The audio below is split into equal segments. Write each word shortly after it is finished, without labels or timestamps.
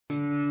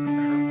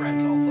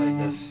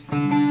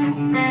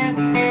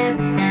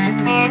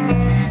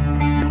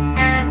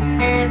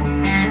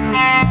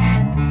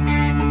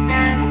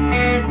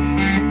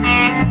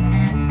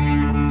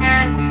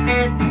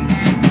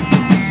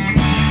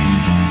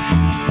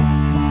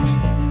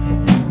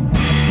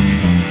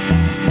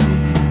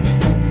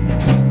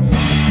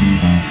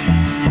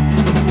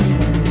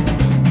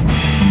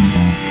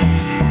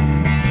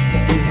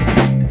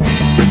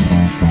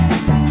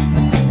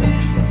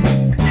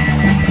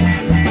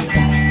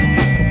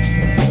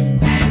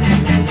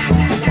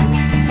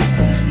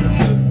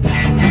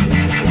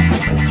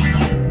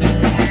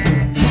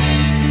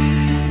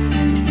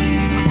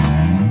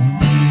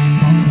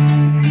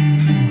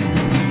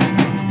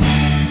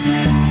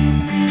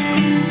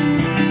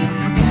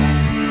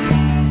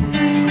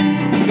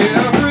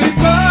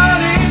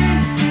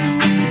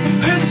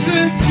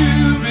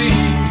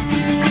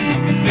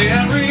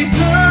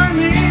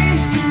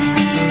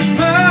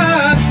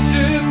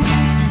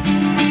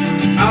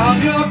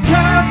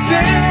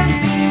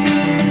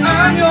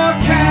I'm your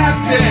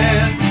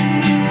captain.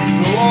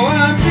 Oh,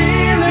 I'm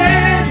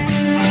feeling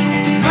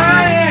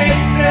mighty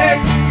sick.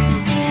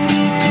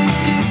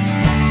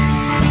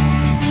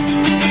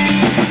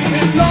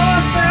 Been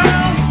lost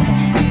now,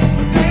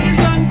 days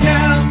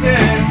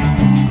uncounted,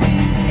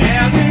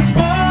 and these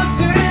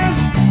voices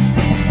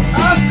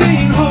I've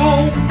seen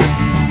home.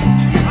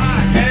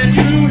 Can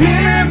you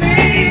hear me?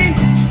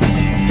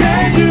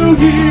 Can you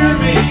hear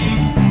me?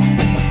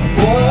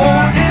 Or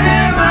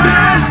am I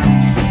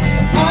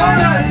all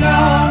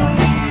alone?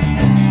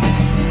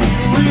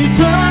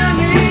 Return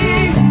me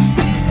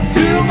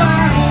to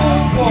my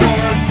home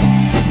port.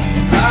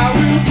 I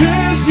will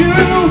kiss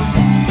you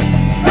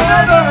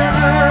Mother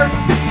Earth.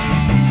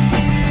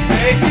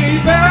 Take me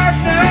back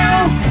now,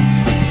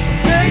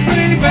 take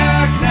me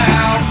back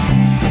now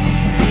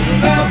to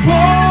the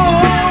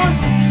port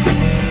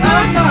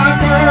of my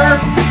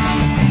birth.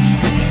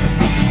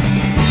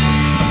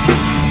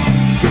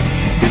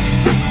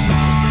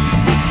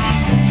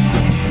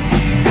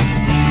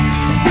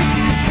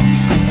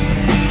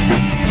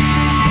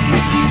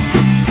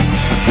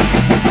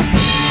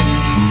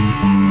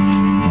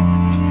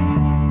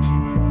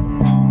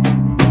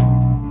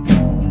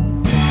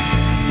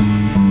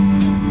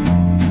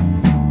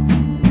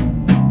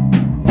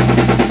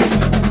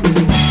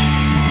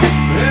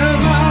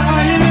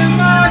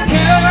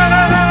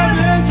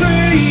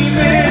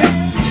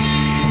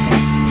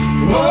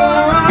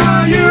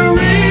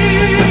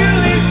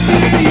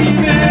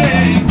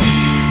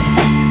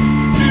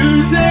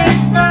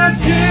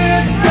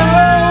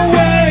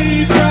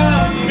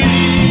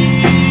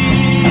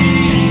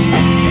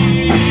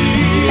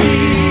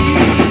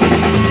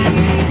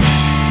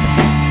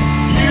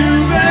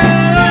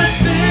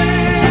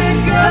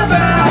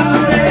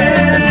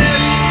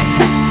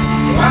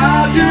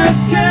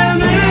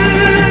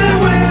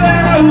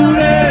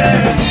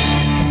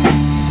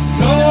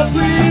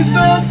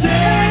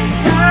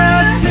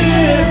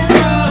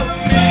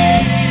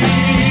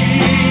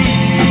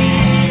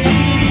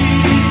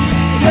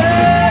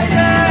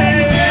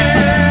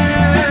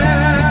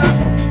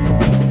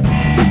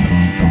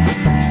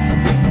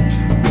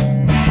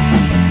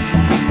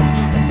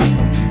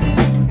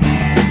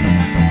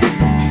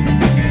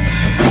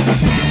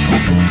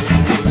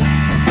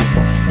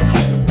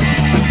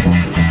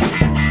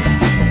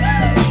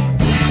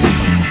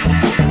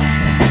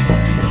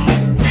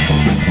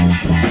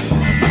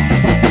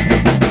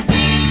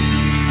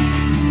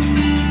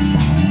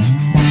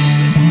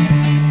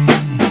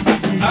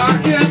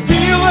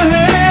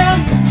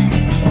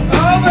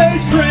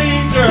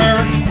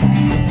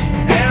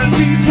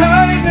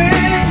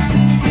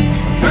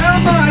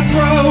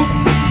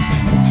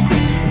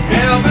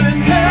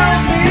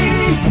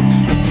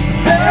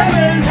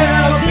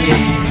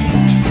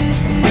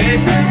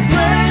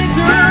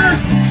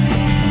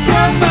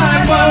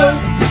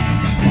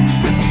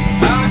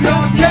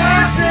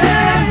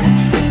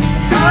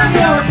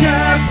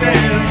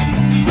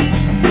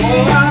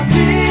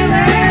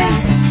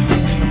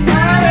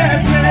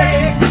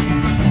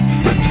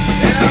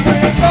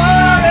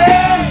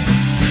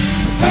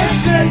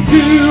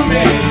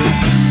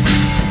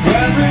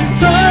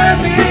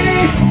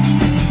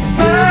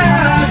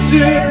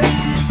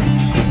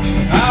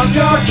 I'm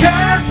your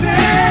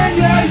captain,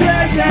 yeah,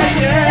 yeah,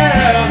 yeah,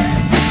 yeah.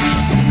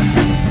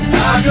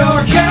 I'm your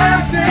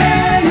captain,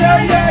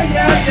 yeah, yeah,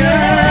 yeah, yeah.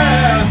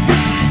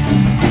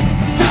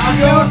 I'm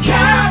your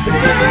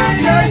captain,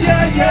 yeah,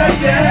 yeah,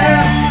 yeah,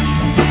 yeah.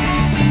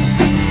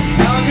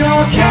 I'm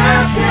your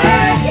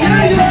captain,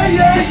 yeah, yeah,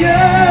 yeah,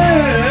 yeah.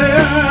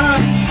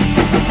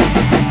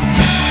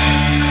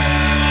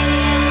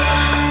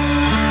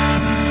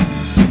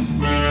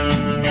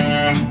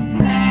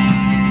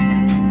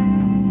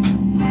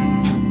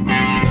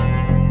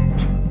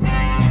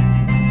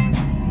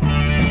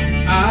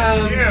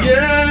 I'm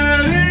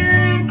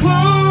getting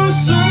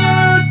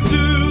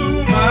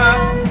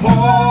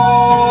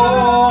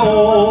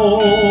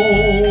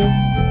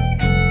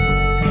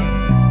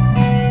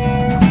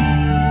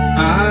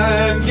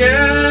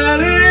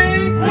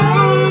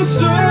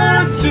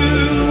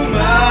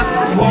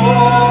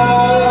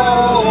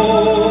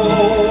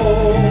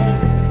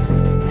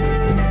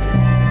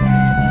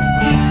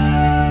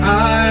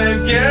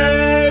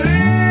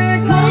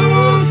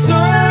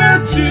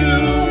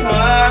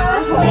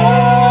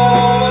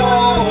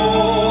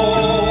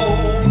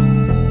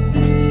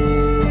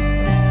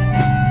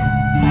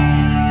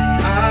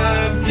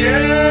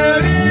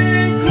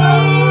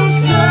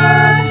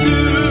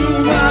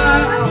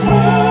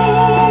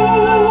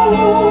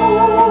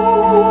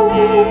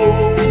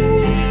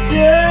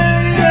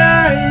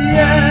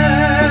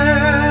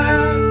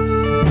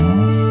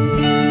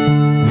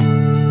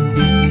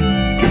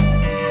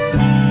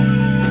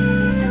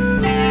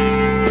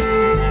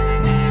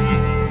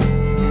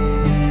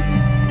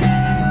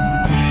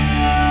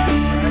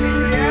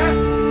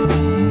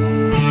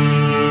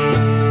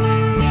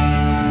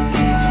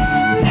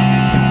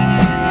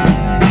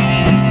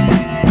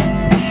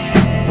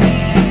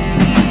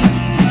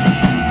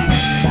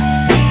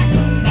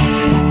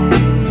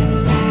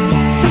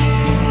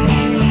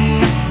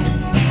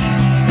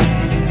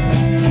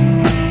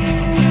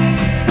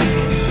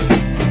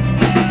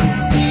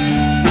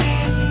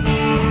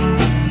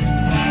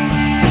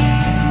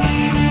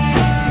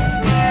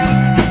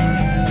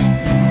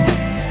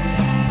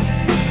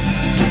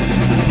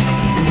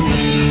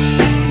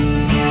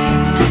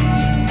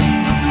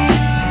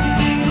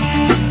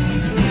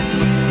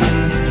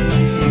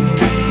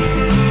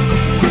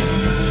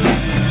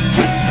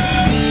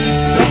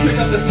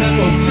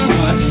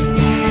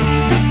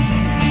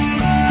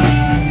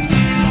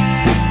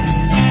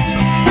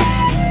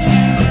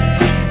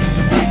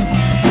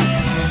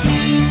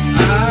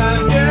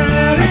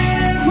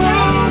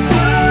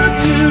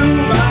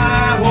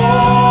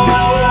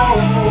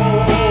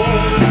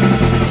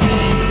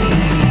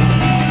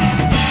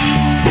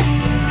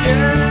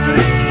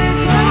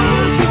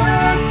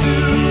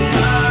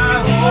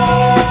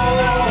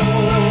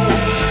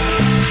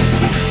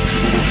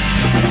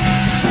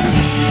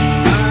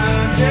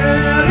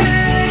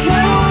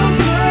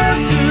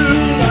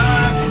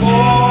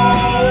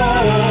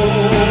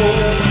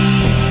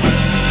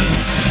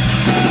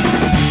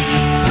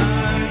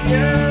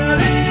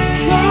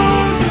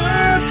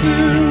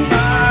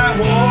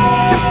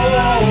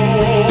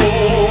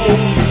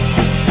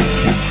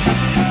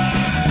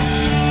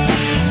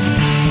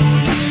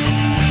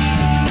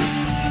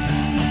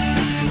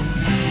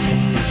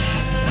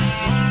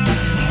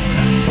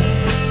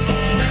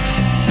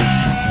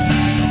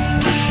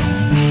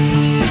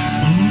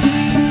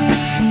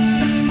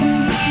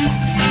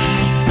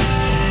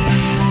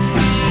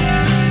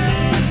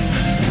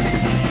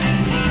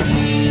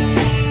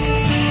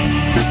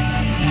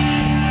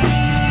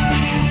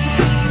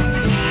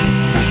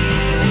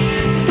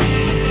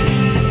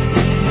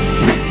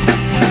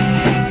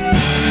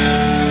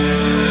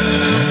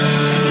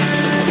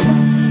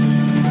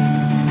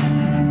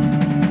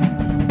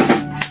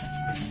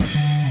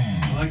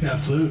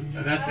flute.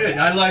 And that's it.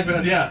 I like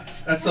it. Yeah,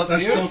 that's so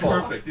Beautiful.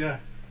 perfect. Yeah.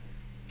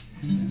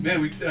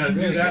 Man, we do that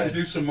good. and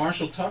do some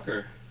Marshall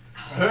Tucker.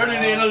 Heard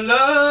it in a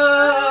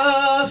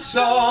love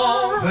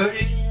song. Heard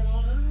it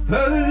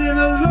in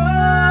a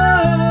love